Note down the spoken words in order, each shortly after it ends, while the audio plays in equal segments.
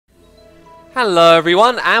Hello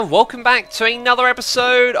everyone and welcome back to another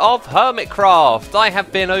episode of Hermitcraft. I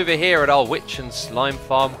have been over here at our witch and slime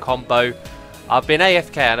farm combo. I've been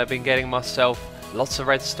AFK and I've been getting myself lots of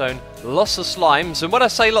redstone, lots of slimes, and when I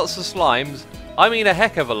say lots of slimes, I mean a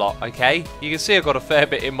heck of a lot, okay? You can see I've got a fair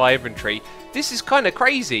bit in my inventory. This is kind of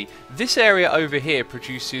crazy. This area over here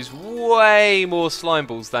produces way more slime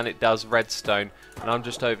balls than it does redstone. And I'm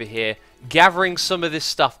just over here gathering some of this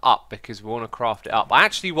stuff up because we want to craft it up. I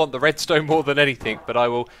actually want the redstone more than anything, but I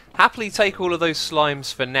will happily take all of those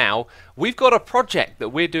slimes for now. We've got a project that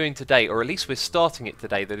we're doing today, or at least we're starting it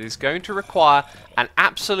today, that is going to require an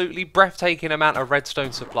absolutely breathtaking amount of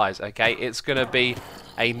redstone supplies, okay? It's going to be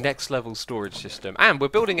a next level storage system, and we're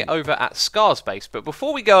building it over at Scar's base. But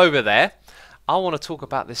before we go over there, I want to talk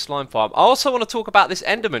about this slime farm. I also want to talk about this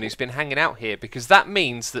Enderman who's been hanging out here, because that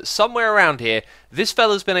means that somewhere around here, this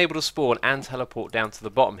fella's been able to spawn and teleport down to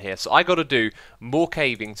the bottom here. So I got to do more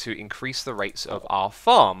caving to increase the rates of our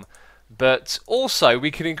farm. But also,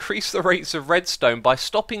 we can increase the rates of redstone by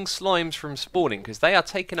stopping slimes from spawning, because they are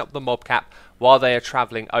taking up the mob cap while they are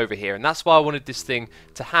travelling over here. And that's why I wanted this thing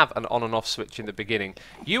to have an on and off switch in the beginning.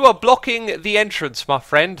 You are blocking the entrance, my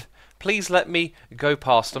friend. Please let me go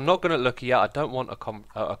past. I'm not going to look at you. I don't want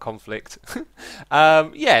a conflict.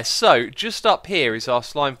 Yeah, so just up here is our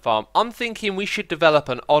slime farm. I'm thinking we should develop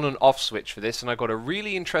an on and off switch for this, and I got a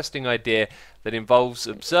really interesting idea that involves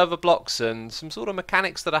observer blocks and some sort of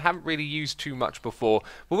mechanics that I haven't really used too much before.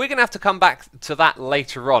 But we're going to have to come back to that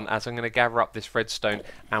later on, as I'm going to gather up this redstone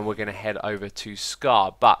and we're going to head over to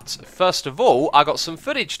Scar. But first of all, I got some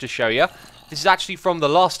footage to show you. This is actually from the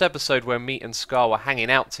last episode where me and Scar were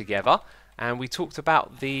hanging out together, and we talked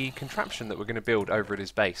about the contraption that we're going to build over at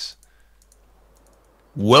his base.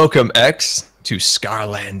 Welcome, X, to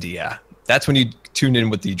Scarlandia. That's when you tune in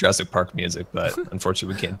with the Jurassic Park music, but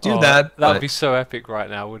unfortunately we can't do that. That would be so epic right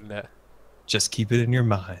now, wouldn't it? Just keep it in your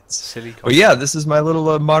minds. Silly concept. But yeah, this is my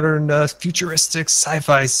little modern futuristic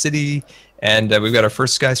sci-fi city. And we've got our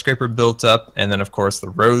first skyscraper built up, and then of course the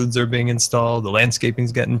roads are being installed, the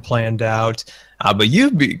landscaping's getting planned out. But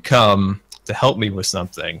you've come to help me with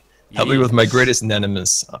something. Help me with my greatest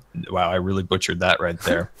nemesis. Wow, I really butchered that right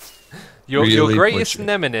there. your greatest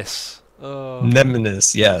nemesis. Oh.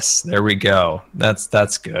 Nemesis, yes, there we go.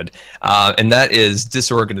 That's good. And that is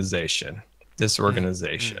disorganization.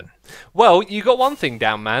 Disorganization. Well, you got one thing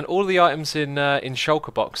down, man. All the items in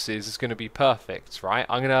shulker boxes is going to be perfect, right?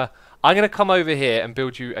 I'm gonna come over here and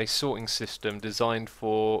build you a sorting system designed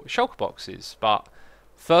for shulker boxes. But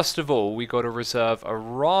first of all, we got to reserve a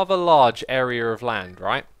rather large area of land,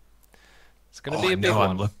 right? It's gonna be a big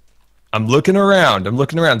one. I'm looking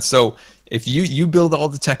around. So if you build all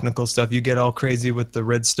the technical stuff, you get all crazy with the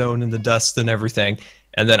redstone and the dust and everything,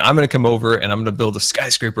 and then I'm gonna come over and I'm gonna build a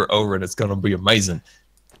skyscraper over it. It's gonna be amazing.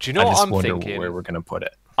 Do you know what I'm thinking? I just wonder where we're gonna put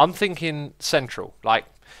it. I'm thinking central. Like,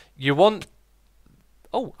 you want.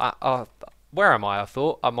 Oh, where am I? I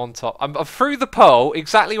thought I'm on top. I'm through the pole,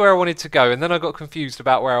 exactly where I wanted to go, and then I got confused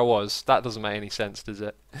about where I was. That doesn't make any sense, does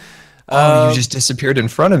it? Oh, you just disappeared in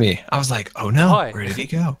front of me. I was like, oh no, where did he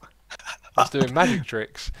go? I was doing magic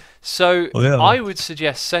tricks. So I would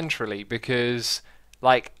suggest centrally, because,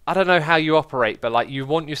 like, I don't know how you operate, but like, you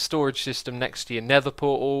want your storage system next to your nether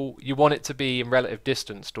portal. You want it to be in relative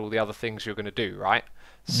distance to all the other things you're going to do, right?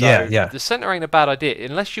 So yeah. The center ain't a bad idea.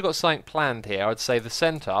 Unless you've got something planned here, I'd say the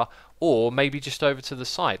center, or maybe just over to the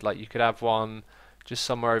side. Like, you could have one just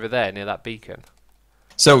somewhere over there near that beacon.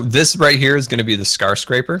 So this right here is going to be the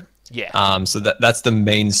skyscraper. Yeah. So that's the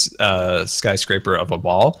main skyscraper of a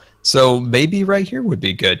wall. So maybe right here would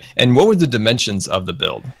be good. And what were the dimensions of the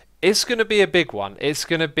build? It's going to be a big one. It's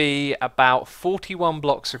going to be about 41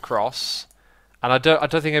 blocks across. And I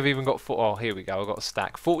don't think I've even got... Oh, here we go. I've got a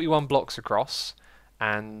stack. 41 blocks across.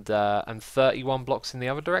 And 31 blocks in the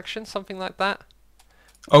other direction, something like that.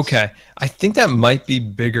 Okay, I think that might be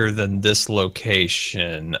bigger than this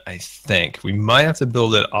location. I think we might have to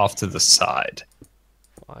build it off to the side.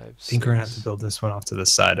 I think we're gonna have to build this one off to the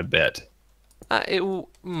side a bit. It will.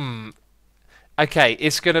 Okay,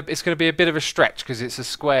 it's gonna be a bit of a stretch because it's a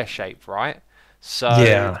square shape, right? So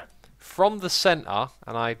yeah, from the center,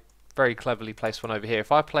 and I very cleverly placed one over here.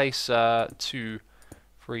 If I place 2,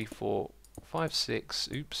 3, 4, 5,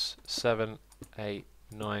 6, 7, 8,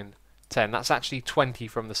 9, 10. That's actually 20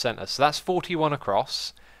 from the center. So that's 41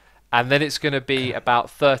 across. And then it's going to be about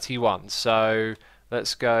 31. So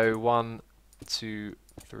let's go 1, 2,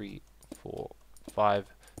 3, 4, 5,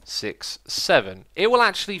 6, 7. It will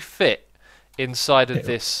actually fit inside of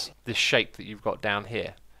this shape that you've got down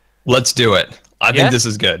here. Let's do it. I think this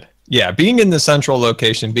is good. Yeah, being in the central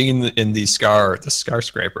location, being in the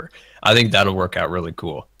skyscraper, I think that'll work out really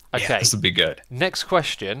cool. Yeah, Okay, this will be good. next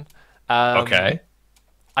question. Um, Okay.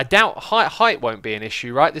 I doubt height won't be an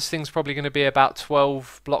issue, right? This thing's probably going to be about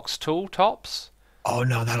 12 blocks tall, tops. Oh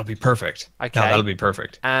no, that'll be perfect. No, that'll Okay. be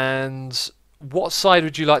perfect. And what side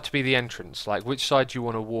would you like to be the entrance? Like, which side do you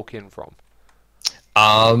want to walk in from?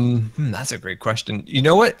 That's a great question. You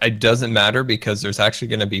know what? It doesn't matter because there's actually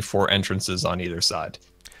going to be 4 entrances on either side.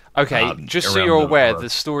 Okay, just so Around you're the aware, road. the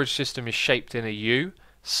storage system is shaped in a U.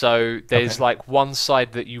 So there's Okay. like one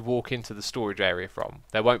side that you walk into the storage area from.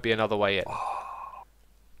 There won't be another way in.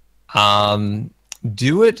 Um,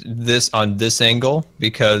 do it this on this angle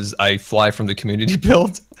because I fly from the community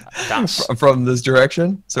build That's from this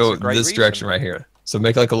direction. that's a So great this reason. direction right here. So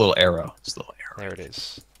make like a little arrow. Just a little arrow. There it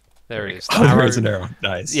is. There it is. The Oh, there arrow. is an arrow.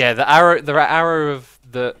 Nice. Yeah, the arrow of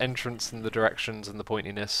the entrance and the directions and the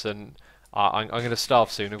pointiness. And I'm going to starve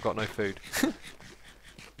soon. I've got no food.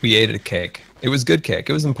 We ate a cake. It was good cake.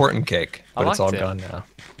 It was important cake, I but it's all liked it. gone now.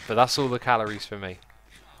 But that's all the calories for me.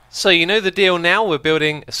 So you know the deal now. We're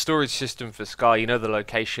building a storage system for Sky. You know the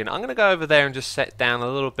location. I'm going to go over there and just set down a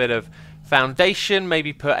little bit of foundation.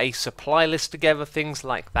 Maybe put a supply list together. Things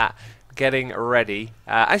like that. Getting ready.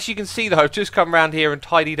 As you can see though, I've just come around here and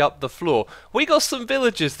tidied up the floor. We got some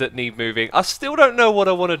villagers that need moving. I still don't know what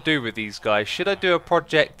I want to do with these guys. Should I do a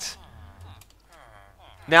project?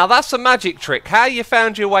 Now that's a magic trick. How you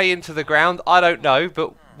found your way into the ground, I don't know,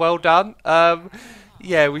 but well done.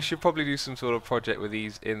 Yeah, we should probably do some sort of project with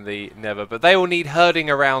these in the Nether, but they will need herding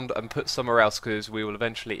around and put somewhere else because we will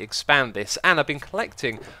eventually expand this. And I've been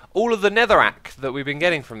collecting all of the netherrack that we've been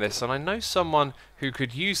getting from this, and I know someone who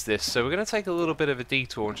could use this, so we're going to take a little bit of a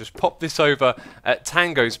detour and just pop this over at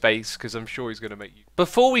Tango's base because I'm sure he's going to make you.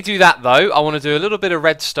 Before we do that though, I want to do a little bit of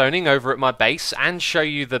redstoning over at my base and show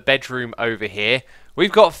you the bedroom over here.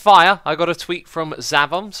 We've got fire. I got a tweet from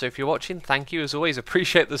Zavom, so if you're watching, thank you as always.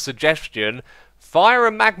 Appreciate the suggestion. Fire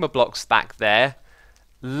and magma blocks back there.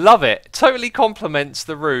 Love it. Totally complements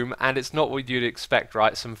the room, and it's not what you'd expect,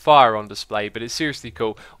 right? Some fire on display, but it's seriously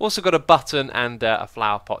cool. Also got a button and a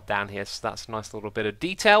flower pot down here, so that's a nice little bit of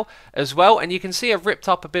detail as well. And you can see I've ripped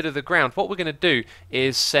up a bit of the ground. What we're going to do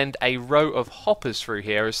is send a row of hoppers through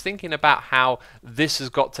here. I was thinking about how this has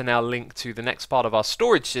got to now link to the next part of our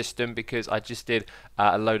storage system because I just did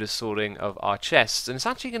a load of sorting of our chests, and it's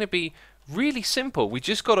actually going to be really simple. We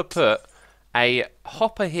just got to put a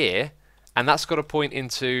hopper here, and that's got to point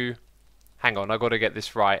into... Hang on, I've got to get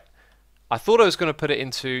this right. I thought I was going to put it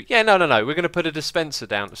into... Yeah, no. We're going to put a dispenser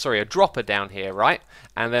down... Sorry, a dropper down here, right?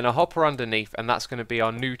 And then a hopper underneath, and that's going to be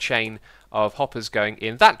our new chain of hoppers going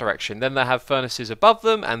in that direction. Then they'll have furnaces above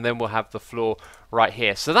them, and then we'll have the floor right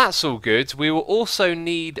here. So that's all good. We will also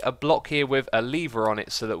need a block here with a lever on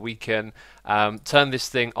it so that we can turn this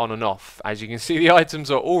thing on and off. As you can see, the items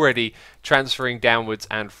are already transferring downwards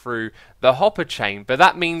and through the hopper chain. But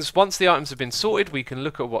that means once the items have been sorted, we can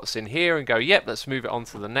look at what's in here and go, yep, let's move it on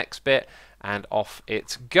to the next bit, and off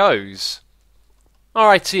it goes.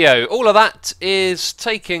 Alrighty-o, all of that is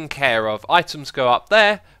taken care of. Items go up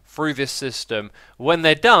there through this system. When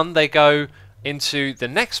they're done, they go into the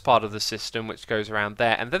next part of the system, which goes around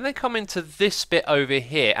there, and then they come into this bit over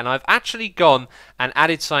here. And I've actually gone and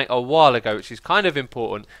added something a while ago, which is kind of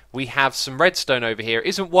important. We have some redstone over here. It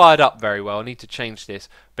isn't wired up very well. I need to change this,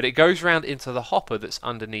 but it goes around into the hopper that's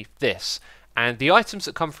underneath this, and the items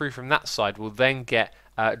that come through from that side will then get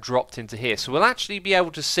dropped into here. So we'll actually be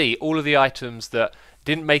able to see all of the items that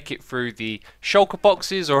didn't make it through the shulker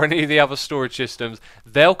boxes or any of the other storage systems.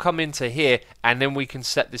 They'll come into here, and then we can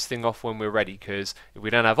set this thing off when we're ready, because if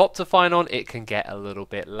we don't have Optifine on, it can get a little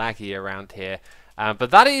bit laggy around here.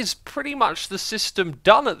 But that is pretty much the system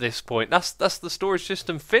done at this point. That's the storage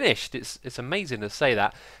system finished. It's amazing to say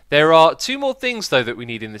that. There are two more things though that we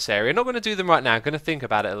need in this area. Not going to do them right now. I'm going to think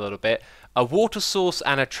about it a little bit. A water source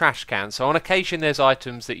and a trash can. So on occasion there's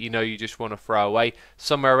items that you know you just want to throw away.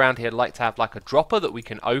 Somewhere around here I'd like to have like a dropper that we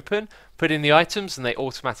can open, put in the items, and they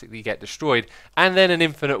automatically get destroyed. And then an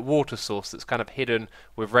infinite water source that's kind of hidden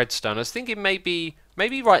with redstone. I was thinking maybe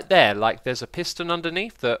right there, like there's a piston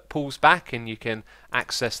underneath that pulls back and you can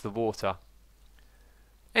access the water.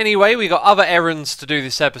 Anyway, we got other errands to do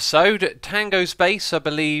this episode. Tango's base, I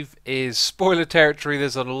believe, is spoiler territory.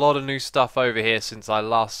 There's a lot of new stuff over here since I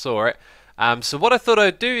last saw it. So what I thought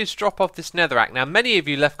I'd do is drop off this netherrack. Now, many of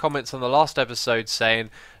you left comments on the last episode saying,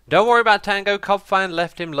 don't worry about Tango, Cubfan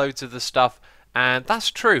left him loads of the stuff. And that's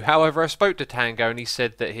true. However, I spoke to Tango and he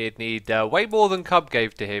said that he'd need way more than Cub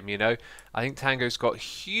gave to him, you know. I think Tango's got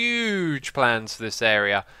huge plans for this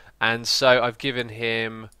area. And so I've given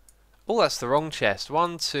him... Oh, that's the wrong chest.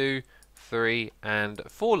 1, 2, 3, and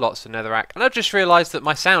 4 lots of netherrack. And I've just realised that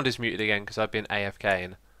my sound is muted again because I've been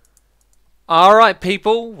AFKing. Alright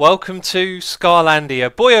people, welcome to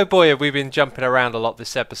Scarlandia. Boy oh boy have we been jumping around a lot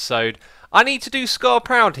this episode. I need to do Scar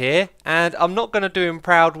proud here, and I'm not going to do him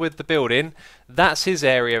proud with the building. That's his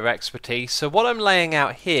area of expertise. So what I'm laying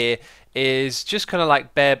out here is just kind of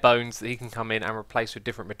like bare bones that he can come in and replace with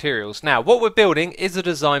different materials. Now what we're building is a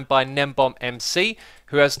design by Nembomb MC,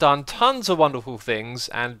 who has done tons of wonderful things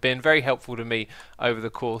and been very helpful to me over the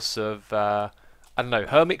course of I don't know,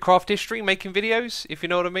 Hermitcraft history, making videos, if you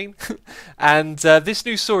know what I mean. And this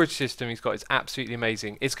new storage system he's got is absolutely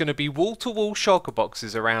amazing. It's going to be wall-to-wall shulker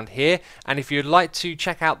boxes around here, and if you'd like to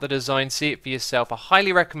check out the design, see it for yourself, I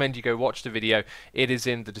highly recommend you go watch the video. It is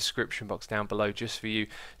in the description box down below just for you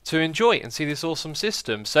to enjoy and see this awesome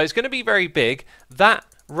system. So it's going to be very big. That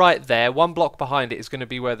right there, one block behind it, is going to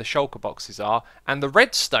be where the shulker boxes are, and the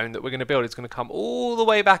redstone that we're going to build is going to come all the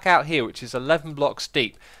way back out here, which is 11 blocks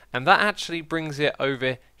deep, and that actually brings it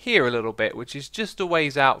over here a little bit, which is just a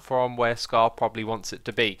ways out from where Scar probably wants it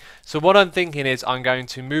to be. So what I'm thinking is I'm going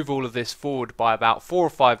to move all of this forward by about 4 or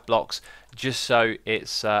 5 blocks, just so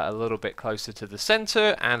it's a little bit closer to the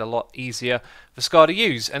center and a lot easier for Scar to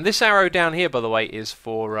use. And this arrow down here, by the way, is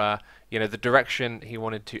for you know, the direction he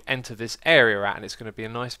wanted to enter this area at, and it's going to be a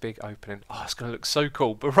nice big opening. Oh, it's going to look so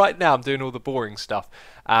cool. But right now I'm doing all the boring stuff.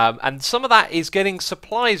 And some of that is getting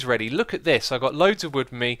supplies ready. Look at this. I've got loads of wood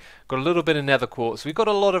with me, got a little bit of nether quartz. We've got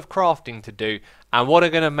a lot of crafting to do. And what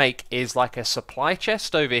I'm going to make is like a supply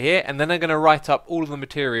chest over here, and then I'm going to write up all of the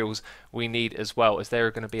materials we need as well, as there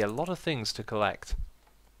are going to be a lot of things to collect.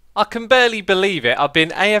 I can barely believe it. I've been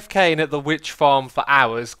AFKing at the witch farm for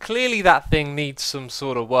hours. Clearly that thing needs some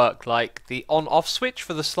sort of work, like the on-off switch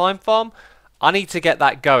for the slime farm. I need to get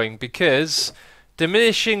that going because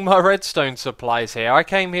diminishing my redstone supplies here. I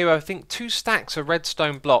came here, I think, 2 stacks of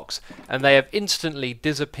redstone blocks, and they have instantly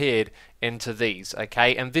disappeared into these,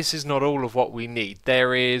 okay? And this is not all of what we need.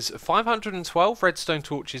 There is 512 redstone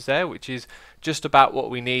torches there, which is just about what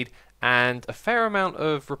we need, and a fair amount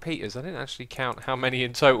of repeaters. I didn't actually count how many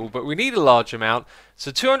in total, but we need a large amount. So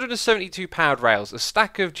 272 powered rails, a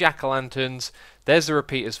stack of jack-o'-lanterns, there's the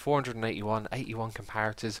repeaters, 481, 81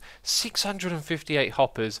 comparators, 658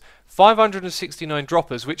 hoppers, 569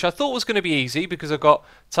 droppers, which I thought was going to be easy because I've got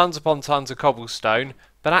tons upon tons of cobblestone,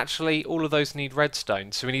 but actually all of those need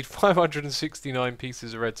redstone. So we need 569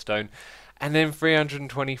 pieces of redstone, and then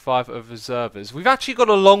 325 of observers. We've actually got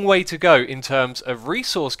a long way to go in terms of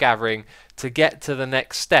resource gathering to get to the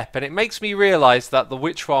next step, and it makes me realise that the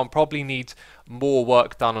witch farm probably needs more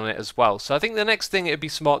work done on it as well. So I think the next thing it would be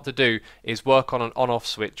smart to do is work on an on-off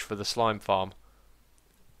switch for the slime farm.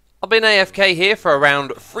 I've been AFK here for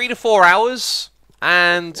around 3 to 4 hours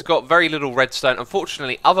and got very little redstone.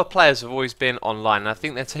 Unfortunately, other players have always been online, and I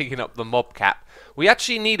think they're taking up the mob cap. We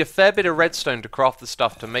actually need a fair bit of redstone to craft the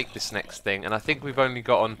stuff to make this next thing, and I think we've only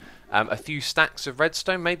got on a few stacks of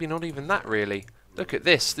redstone, maybe not even that really. Look at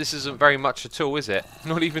this. This isn't very much at all, is it?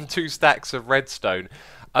 Not even 2 stacks of redstone.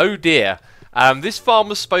 Oh dear. This farm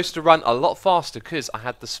was supposed to run a lot faster because I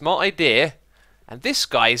had the smart idea, and this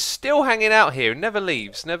guy is still hanging out here. Never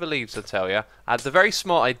leaves, I tell you. I had the very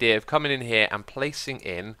smart idea of coming in here and placing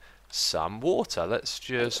in some water. Let's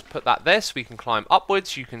just put that there so we can climb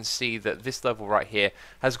upwards. You can see that this level right here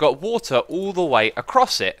has got water all the way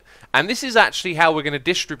across it, and this is actually how we're going to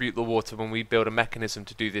distribute the water when we build a mechanism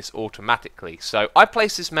to do this automatically. So I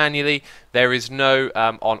place this manually. There is no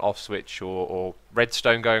on-off switch or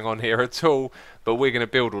redstone going on here at all, but we're going to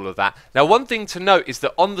build all of that. Now one thing to note is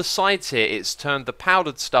that on the sides here it's turned the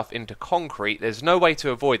powdered stuff into concrete. There's no way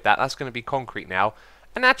to avoid that. That's going to be concrete now.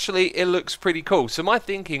 And actually, it looks pretty cool. So my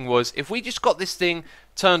thinking was, if we just got this thing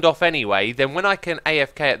turned off anyway, then when I can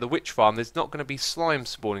AFK at the witch farm, there's not going to be slime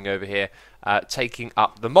spawning over here, taking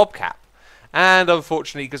up the mob cap. And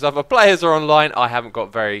unfortunately, because other players are online, I haven't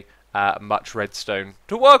got very much redstone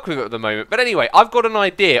to work with at the moment. But anyway, I've got an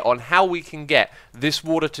idea on how we can get this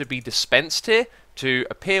water to be dispensed here, to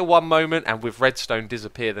appear one moment, and with redstone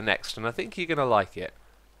disappear the next. And I think you're going to like it.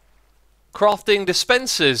 Crafting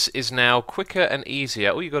dispensers is now quicker and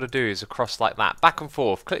easier. All you got to do is across like that, back and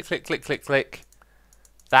forth, click, click, click, click, click.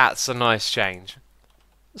 That's a nice change.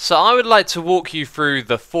 So I would like to walk you through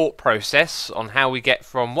the thought process on how we get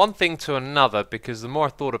from one thing to another, because the more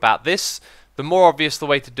I thought about this, the more obvious the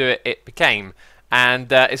way to do it became.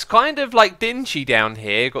 And it's kind of like dingy down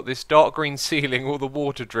here. Got this dark green ceiling, all the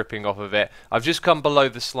water dripping off of it. I've just come below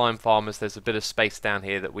the slime farm as there's a bit of space down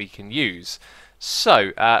here that we can use.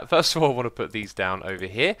 So, first of all, I want to put these down over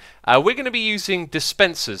here. We're going to be using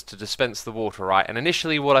dispensers to dispense the water, right? And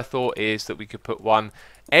initially what I thought is that we could put one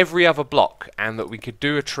every other block, and that we could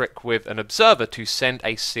do a trick with an observer to send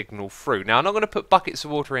a signal through. Now, I'm not going to put buckets of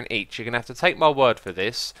water in each. You're going to have to take my word for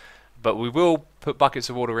this. but we will put buckets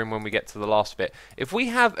of water in when we get to the last bit. If we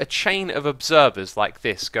have a chain of observers like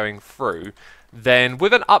this going through, then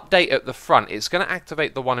with an update at the front, it's going to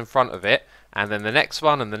activate the one in front of it, and then the next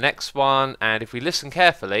one, and the next one, and if we listen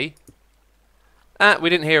carefully, we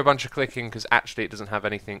didn't hear a bunch of clicking because actually it doesn't have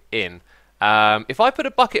anything in. If I put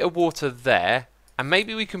a bucket of water there, and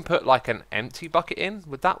maybe we can put like an empty bucket in,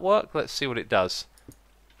 would that work? Let's see what it does.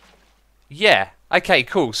 Yeah, okay,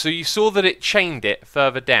 cool. So you saw that it chained it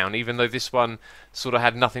further down, even though this one sort of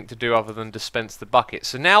had nothing to do other than dispense the bucket.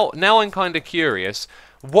 So now I'm kind of curious,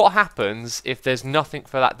 what happens if there's nothing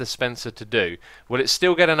for that dispenser to do? Will it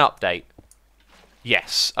still get an update?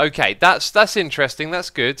 Yes. Okay, that's interesting.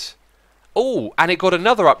 That's good. Oh, and it got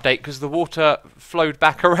another update because the water flowed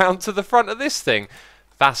back around to the front of this thing.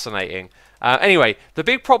 Fascinating. Anyway, the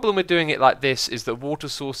big problem with doing it like this is that water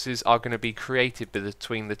sources are going to be created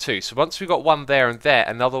between the two. So once we've got one there and there,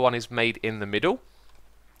 another one is made in the middle.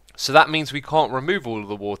 So that means we can't remove all of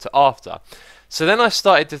the water after. So then I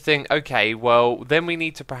started to think, okay, well, then we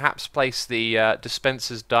need to perhaps place the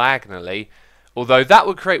dispensers diagonally. Although that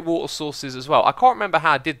would create water sources as well. I can't remember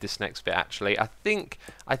how I did this next bit actually. I think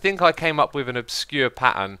I came up with an obscure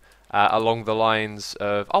pattern along the lines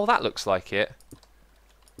of, oh, that looks like it.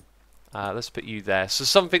 Let's put you there. So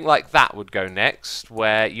something like that would go next,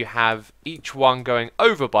 where you have each one going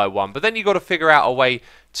over by one. But then you've got to figure out a way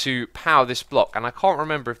to power this block. And I can't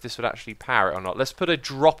remember if this would actually power it or not. Let's put a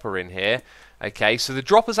dropper in here. Okay, so the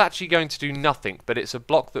dropper's actually going to do nothing, but it's a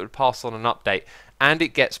block that would pass on an update. And it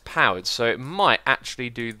gets powered, so it might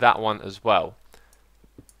actually do that one as well.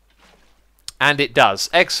 And it does.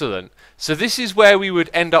 Excellent. So this is where we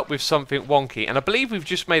would end up with something wonky. And I believe we've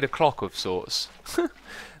just made a clock of sorts.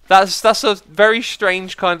 That's a very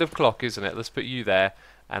strange kind of clock, isn't it? Let's put you there.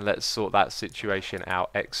 And let's sort that situation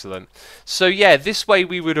out. Excellent. So yeah, this way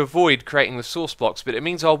we would avoid creating the source blocks, but it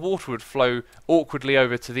means our water would flow awkwardly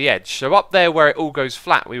over to the edge. So up there where it all goes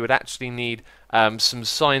flat, we would actually need some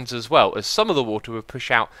signs as well, as some of the water would push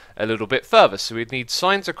out a little bit further. So we'd need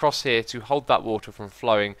signs across here to hold that water from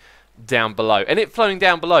flowing down below. And it flowing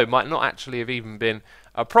down below might not actually have even been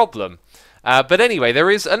a problem. But anyway, there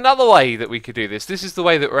is another way that we could do this. This is the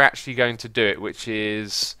way that we're actually going to do it, which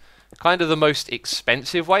is kind of the most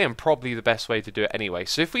expensive way and probably the best way to do it anyway.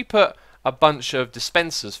 So if we put a bunch of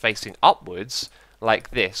dispensers facing upwards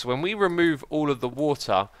like this, when we remove all of the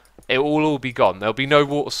water, it will all be gone. There'll be no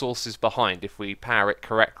water sources behind if we power it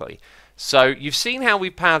correctly. So you've seen how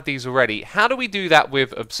we've powered these already. How do we do that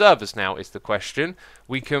with observers now is the question.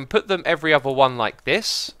 We can put them every other one like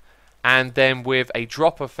this. And then with a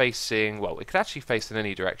dropper facing, well, it could actually face in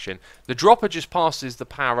any direction. The dropper just passes the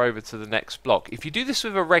power over to the next block. If you do this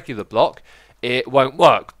with a regular block, it won't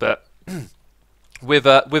work. But with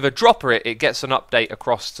a dropper, it gets an update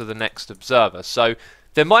across to the next observer. So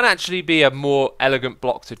there might actually be a more elegant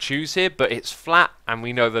block to choose here, but it's flat and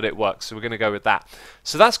we know that it works, so we're going to go with that.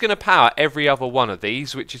 So that's going to power every other one of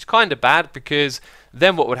these, which is kind of bad because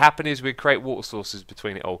then what would happen is we'd create water sources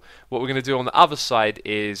between it all. What we're going to do on the other side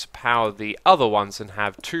is power the other ones and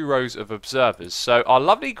have 2 rows of observers. So our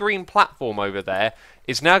lovely green platform over there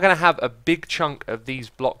is now going to have a big chunk of these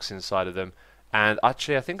blocks inside of them. And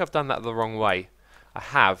actually, I think I've done that the wrong way. I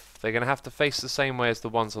have. They're going to have to face the same way as the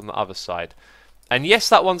ones on the other side. And yes,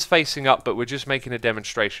 that one's facing up, but we're just making a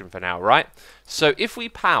demonstration for now, right? So if we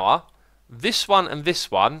power this one and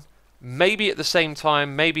this one, maybe at the same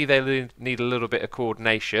time, maybe they need a little bit of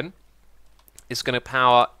coordination, it's going to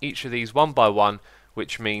power each of these one by one,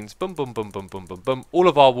 which means boom, boom, boom, boom, boom, boom, boom. All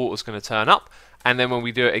of our water's going to turn up. And then when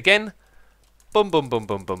we do it again, boom, boom, boom,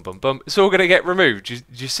 boom, boom, boom, boom. It's all going to get removed. Do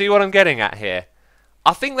you see what I'm getting at here?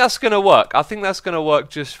 I think that's going to work. I think that's going to work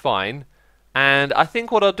just fine. And I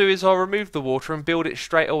think what I'll do is I'll remove the water and build it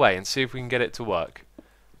straight away and see if we can get it to work.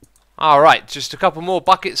 Alright, just a couple more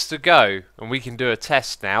buckets to go and we can do a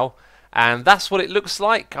test now. And that's what it looks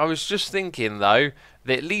like. I was just thinking though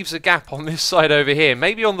that it leaves a gap on this side over here.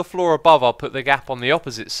 Maybe on the floor above I'll put the gap on the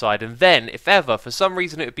opposite side, and then if ever for some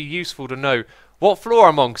reason it would be useful to know what floor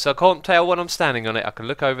I'm on because I can't tell when I'm standing on it, I can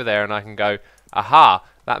look over there and I can go, aha,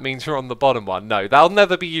 that means we're on the bottom one. No, that'll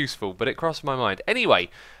never be useful, but it crossed my mind. Anyway,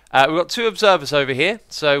 we've got 2 observers over here,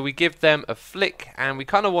 so we give them a flick, and we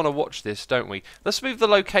kind of want to watch this, don't we? Let's move the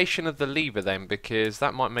location of the lever then, because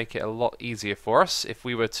that might make it a lot easier for us. If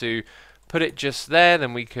we were to put it just there,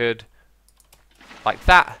 then we could, like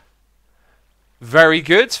that. Very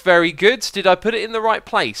good, very good. Did I put it in the right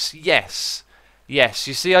place? Yes. Yes,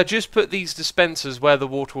 you see, I just put these dispensers where the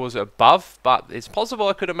water was above, but it's possible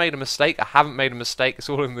I could have made a mistake. I haven't made a mistake. It's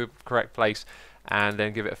all in the correct place. And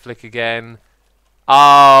then give it a flick again.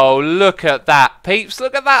 Oh, look at that, peeps.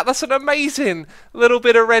 Look at that. That's an amazing little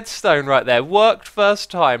bit of redstone right there. Worked first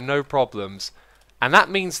time, no problems. And that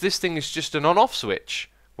means this thing is just an on-off switch.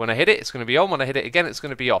 When I hit it, it's going to be on. When I hit it again, it's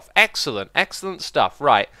going to be off. Excellent, excellent stuff.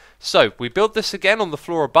 Right, so we build this again on the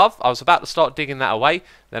floor above. I was about to start digging that away.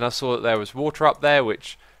 Then I saw that there was water up there,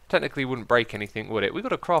 which technically wouldn't break anything, would it? We've got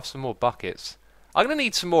to craft some more buckets. I'm going to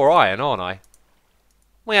need some more iron, aren't I?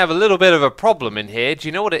 We have a little bit of a problem in here. Do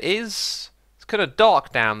you know what it is? It's kind of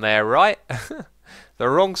dark down there, right? The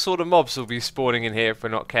wrong sort of mobs will be spawning in here if we're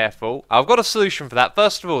not careful. I've got a solution for that.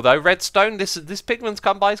 First of all, though, redstone. This pigman's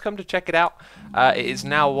come by. He's come to check it out. It is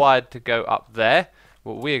now wired to go up there.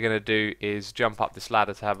 What we're going to do is jump up this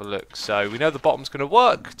ladder to have a look. So we know the bottom's going to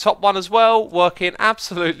work. Top one as well, working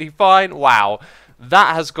absolutely fine. Wow,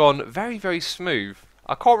 that has gone very, very smooth.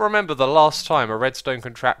 I can't remember the last time a redstone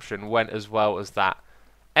contraption went as well as that.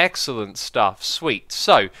 Excellent stuff. Sweet.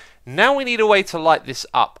 So now we need a way to light this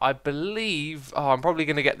up. I believe, oh, I'm probably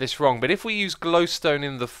going to get this wrong, but if we use glowstone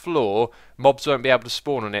in the floor, mobs won't be able to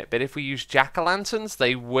spawn on it. But if we use jack-o'-lanterns,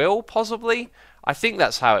 they will, possibly. I think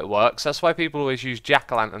that's how it works. That's why people always use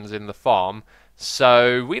jack-o'-lanterns in the farm.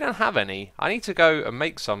 So we don't have any. I need to go and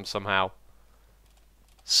make some somehow.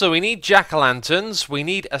 So we need jack-o'-lanterns, we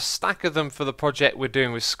need a stack of them for the project we're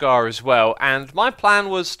doing with Scar as well, and my plan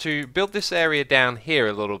was to build this area down here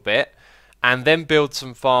a little bit, and then build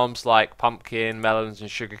some farms like pumpkin, melons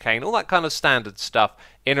and sugarcane, all that kind of standard stuff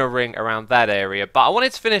in a ring around that area. But I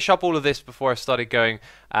wanted to finish up all of this before I started going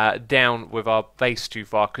down with our base too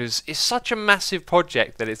far, because it's such a massive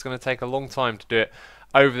project that it's going to take a long time to do it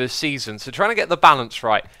over the season. So trying to get the balance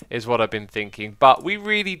right is what I've been thinking. But we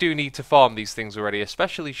really do need to farm these things already,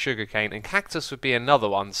 especially sugarcane, and cactus would be another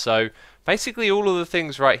one. So basically all of the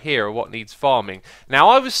things right here are what needs farming. Now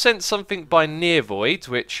I was sent something by Nearvoid,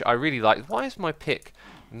 which I really like. Why is my pick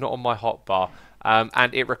not on my hotbar?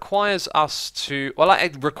 And it requires us to, well,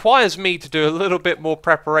 it requires me to do a little bit more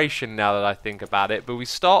preparation now that I think about it. But we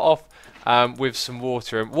start off with some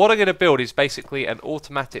water, and what I'm going to build is basically an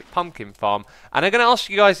automatic pumpkin farm, and I'm going to ask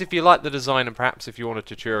you guys if you like the design and perhaps if you want a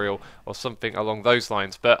tutorial or something along those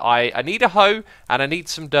lines. But I need a hoe and I need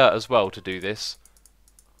some dirt as well to do this.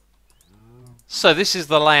 So this is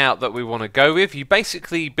the layout that we want to go with. You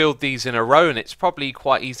basically build these in a row, and it's probably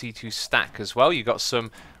quite easy to stack as well. You've got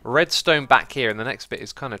some redstone back here, and the next bit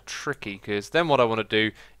is kind of tricky, because then what I want to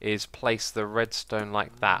do is place the redstone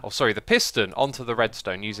like that, or sorry, the piston onto the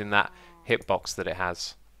redstone using that hitbox that it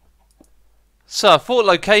has. So I thought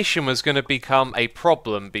location was going to become a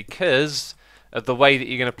problem because of the way that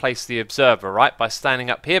you're going to place the observer, right, by standing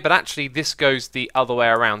up here, but actually this goes the other way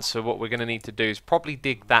around. So what we're going to need to do is probably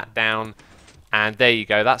dig that down, and there you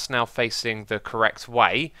go, that's now facing the correct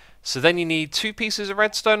way. So then you need 2 pieces of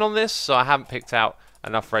redstone on this, so I haven't picked out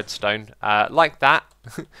enough redstone, like that.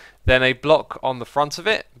 Then a block on the front of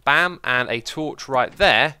it, bam, and a torch right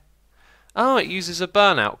there. Oh, it uses a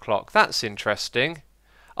burnout clock. That's interesting.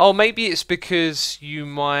 Oh, maybe it's because you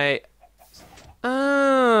might...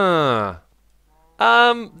 the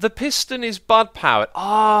piston is bud powered.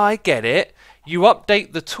 Ah, I get it. You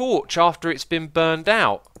update the torch after it's been burned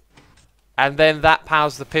out. And then that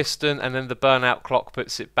powers the piston, and then the burnout clock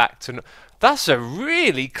puts it back to... That's a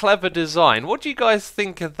really clever design. What do you guys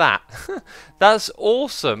think of that? That's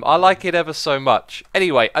awesome. I like it ever so much.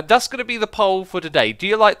 Anyway, that's going to be the poll for today. Do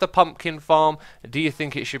you like the pumpkin farm? Do you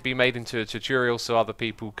think it should be made into a tutorial so other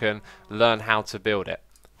people can learn how to build it?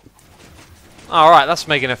 Alright, that's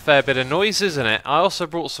making a fair bit of noise, isn't it? I also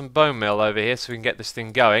brought some bone meal over here so we can get this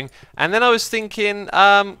thing going. And then I was thinking,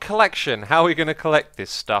 collection. How are we going to collect this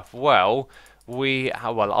stuff? Well,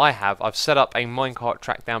 I've set up a minecart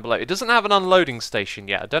track down below. It doesn't have an unloading station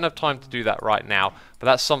yet. I don't have time to do that right now, but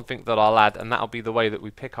that's something that I'll add, and that'll be the way that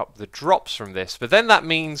we pick up the drops from this. But then that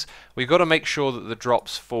means we've got to make sure that the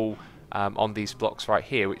drops fall on these blocks right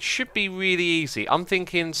here, which should be really easy. I'm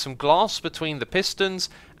thinking some glass between the pistons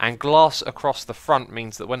and glass across the front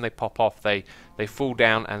means that when they pop off, they fall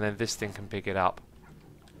down, and then this thing can pick it up.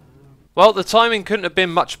 Well, the timing couldn't have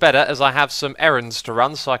been much better, as I have some errands to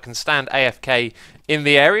run, so I can stand AFK in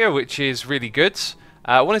the area, which is really good.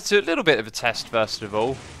 I wanted to do a little bit of a test first of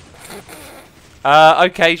all.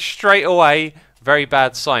 Okay, straight away, very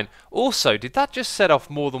bad sign. Also, did that just set off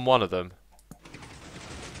more than one of them?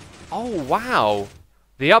 Oh, wow.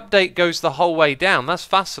 The update goes the whole way down. That's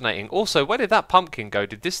fascinating. Also, where did that pumpkin go?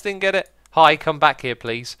 Did this thing get it? Hi, come back here,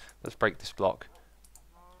 please. Let's break this block.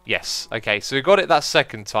 Yes. Okay, so we got it that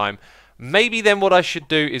second time. Maybe then what I should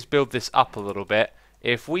do is build this up a little bit.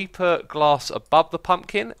 If we put glass above the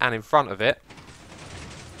pumpkin and in front of it,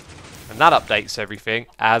 and that updates everything.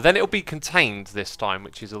 Then it'll be contained this time,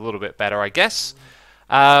 which is a little bit better, I guess.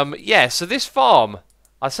 Yeah, so this farm,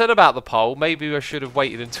 I said about the pole, maybe I should have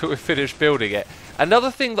waited until we finished building it.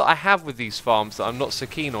 Another thing that I have with these farms that I'm not so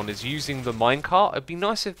keen on is using the minecart. It'd be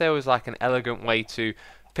nice if there was like an elegant way to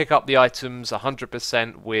pick up the items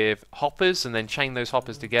 100% with hoppers and then chain those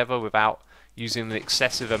hoppers together without using an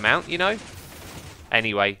excessive amount, you know?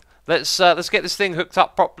 Anyway, let's get this thing hooked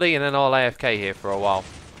up properly and then I'll AFK here for a while.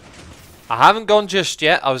 I haven't gone just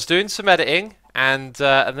yet. I was doing some editing and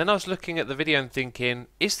then I was looking at the video and thinking,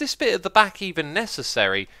 is this bit at the back even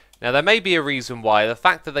necessary? Now there may be a reason why. The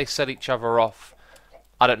fact that they set each other off,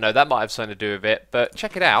 I don't know, that might have something to do with it, but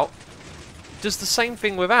check it out. Does the same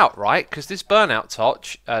thing without, right? Because this burnout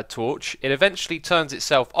torch, it eventually turns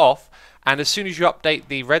itself off, and as soon as you update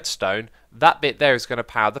the redstone, that bit there is going to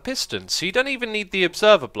power the piston. So you don't even need the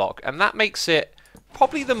observer block, and that makes it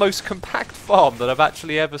probably the most compact farm that I've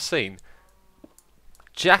actually ever seen.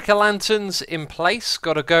 Jack-o'-lanterns in place.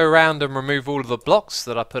 Got to go around and remove all of the blocks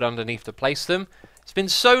that I put underneath to place them. It's been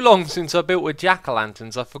so long since I built with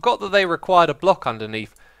jack-o'-lanterns, I forgot that they required a block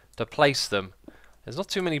underneath to place them. There's not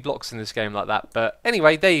too many blocks in this game like that, but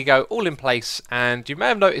anyway, there you go, all in place, and you may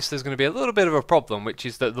have noticed there's going to be a little bit of a problem, which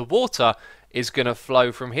is that the water is going to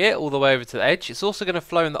flow from here all the way over to the edge. It's also going to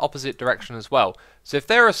flow in the opposite direction as well. So if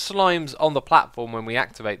there are slimes on the platform when we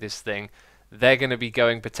activate this thing, they're going to be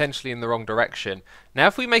going potentially in the wrong direction. Now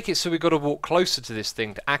if we make it so we've got to walk closer to this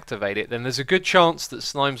thing to activate it, then there's a good chance that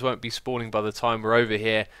slimes won't be spawning by the time we're over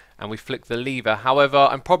here and we flick the lever. However,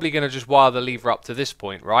 I'm probably going to just wire the lever up to this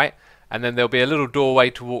point, right? And then there'll be a little doorway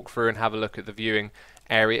to walk through and have a look at the viewing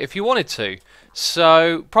area if you wanted to.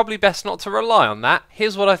 So probably best not to rely on that.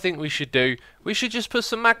 Here's what I think we should do. We should just put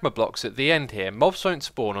some magma blocks at the end here. Mobs won't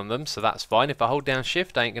spawn on them, so that's fine. If I hold down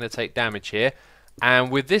shift, I ain't going to take damage here.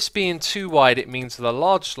 And with this being too wide, it means the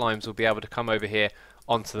large slimes will be able to come over here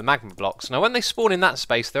onto the magma blocks. Now when they spawn in that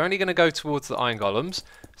space, they're only going to go towards the iron golems,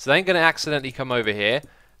 so they ain't going to accidentally come over here.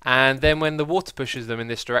 And then when the water pushes them in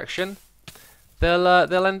this direction, they'll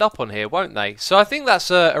end up on here, won't they? So I think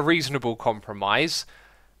that's a reasonable compromise.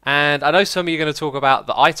 And I know some of you are going to talk about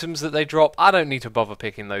the items that they drop. I don't need to bother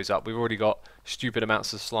picking those up. We've already got stupid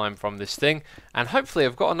amounts of slime from this thing. And hopefully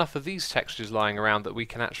I've got enough of these textures lying around that we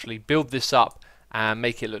can actually build this up and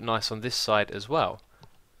make it look nice on this side as well.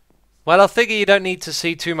 Well, I figure you don't need to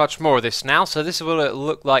see too much more of this now, so this is what it'll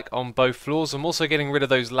look like on both floors. I'm also getting rid of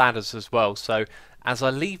those ladders as well, so as I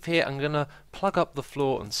leave here, I'm going to plug up the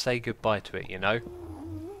floor and say goodbye to it, you know.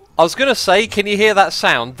 I was going to say, can you hear that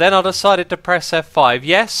sound? Then I decided to press F5.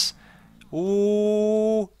 Yes?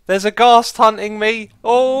 Ooh, there's a ghast hunting me.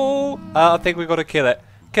 Oh, I think we've got to kill it.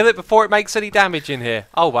 Kill it before it makes any damage in here.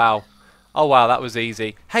 Oh, wow. Oh, wow, that was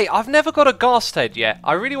easy. Hey, I've never got a ghast head yet.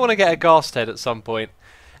 I really want to get a ghast head at some point.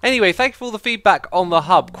 Anyway, thank you for all the feedback on the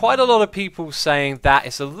hub. Quite a lot of people saying that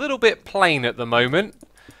it's a little bit plain at the moment.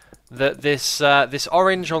 That this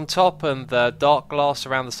orange on top and the dark glass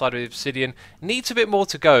around the side of the obsidian needs a bit more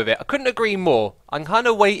to go with it. I couldn't agree more. I'm kind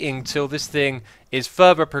of waiting till this thing is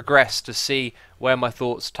further progressed to see where my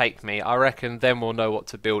thoughts take me. I reckon then we'll know what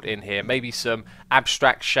to build in here. Maybe some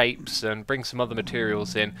abstract shapes and bring some other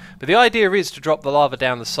materials in. But the idea is to drop the lava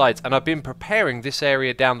down the sides, and I've been preparing this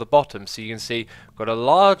area down the bottom, so you can see we've got a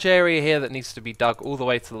large area here that needs to be dug all the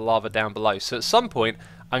way to the lava down below. So at some point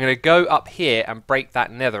I'm going to go up here and break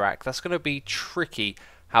that netherrack. That's going to be tricky,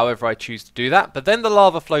 however I choose to do that. But then the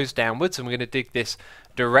lava flows downwards, and we're going to dig this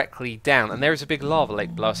directly down. And there is a big lava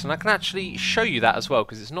lake below us, and I can actually show you that as well,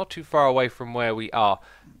 because it's not too far away from where we are.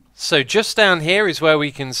 So just down here is where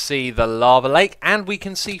we can see the lava lake, and we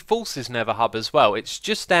can see False's nether hub as well. It's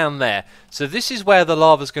just down there. So this is where the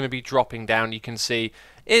lava's going to be dropping down. You can see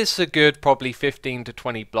it's a good probably 15 to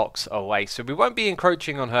 20 blocks away, so we won't be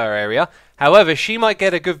encroaching on her area. However, she might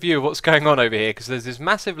get a good view of what's going on over here, because there's this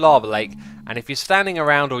massive lava lake, and if you're standing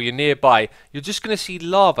around or you're nearby, you're just going to see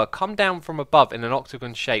lava come down from above in an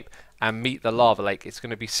octagon shape and meet the lava lake. It's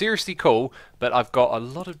going to be seriously cool, but I've got a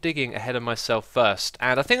lot of digging ahead of myself first,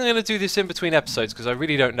 and I think I'm going to do this in between episodes, because I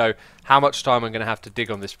really don't know how much time I'm going to have to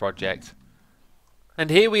dig on this project.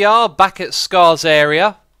 And here we are, back at Scar's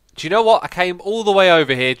area. Do you know what? I came all the way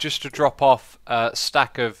over here just to drop off a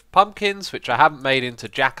stack of pumpkins, which I haven't made into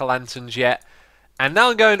jack-o'-lanterns yet. And now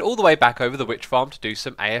I'm going all the way back over the witch farm to do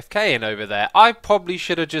some AFKing over there. I probably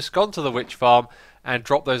should have just gone to the witch farm and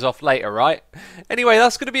dropped those off later, right? Anyway,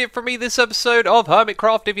 that's going to be it from me this episode of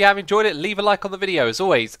Hermitcraft. If you have enjoyed it, leave a like on the video. As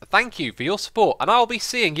always, thank you for your support, and I'll be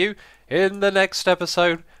seeing you in the next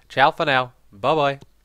episode. Ciao for now. Bye-bye.